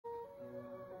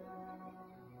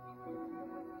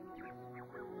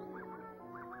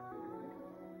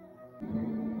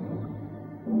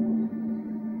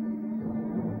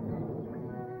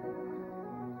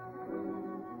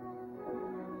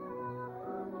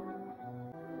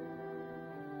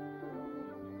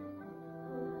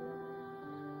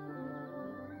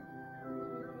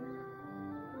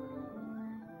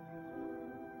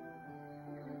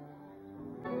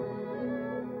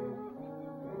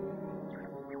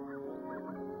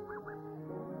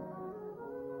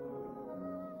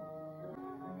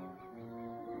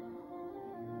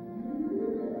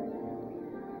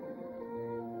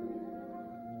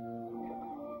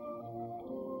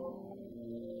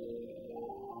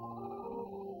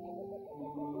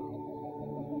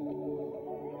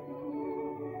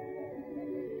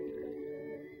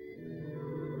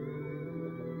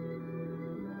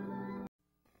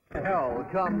Hell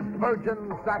comes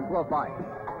virgin sacrifice.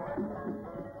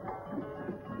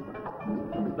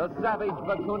 The savage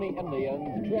Bakuni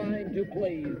Indians trying to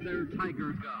please their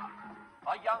tiger god.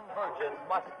 A young virgin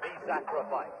must be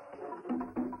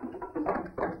sacrificed.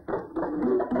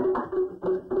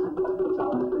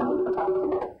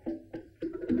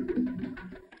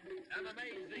 An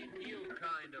amazing new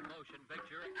kind of motion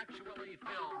picture actually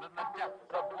filmed in the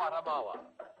depths of Guatemala.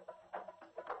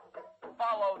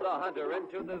 Follow the hunter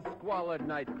into the squalid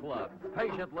nightclub,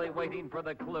 patiently waiting for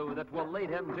the clue that will lead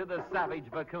him to the savage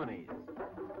Bakunis.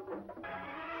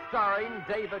 Starring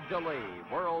David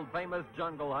DaLie, world-famous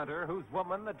jungle hunter whose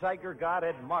woman the tiger god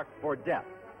had marked for death.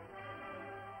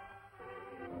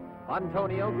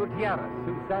 Antonio Gutiérrez,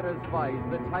 who satisfies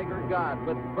the tiger god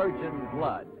with virgin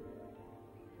blood.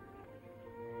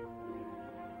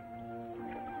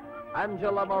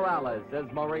 Angela Morales as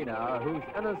Marina, whose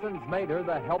innocence made her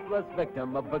the helpless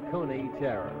victim of Bakuni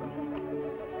terror.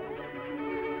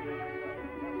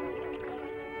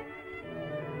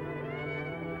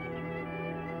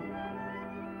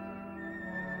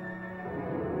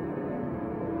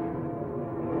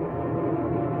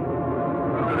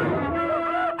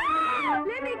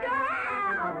 Let me go!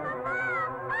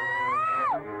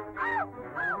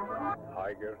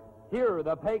 Tiger, Hear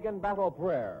the pagan battle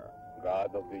prayer.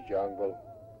 God of the jungle,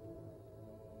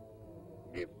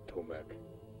 give Tumek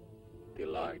the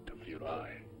light of your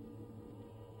eye,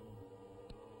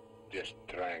 the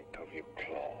strength of your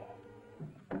claw.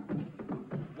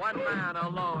 One man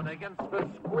alone against the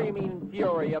screaming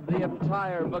fury of the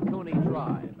entire Bakuni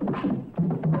tribe.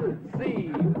 See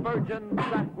Virgin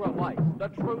Sacrifice, the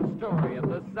true story of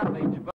the savage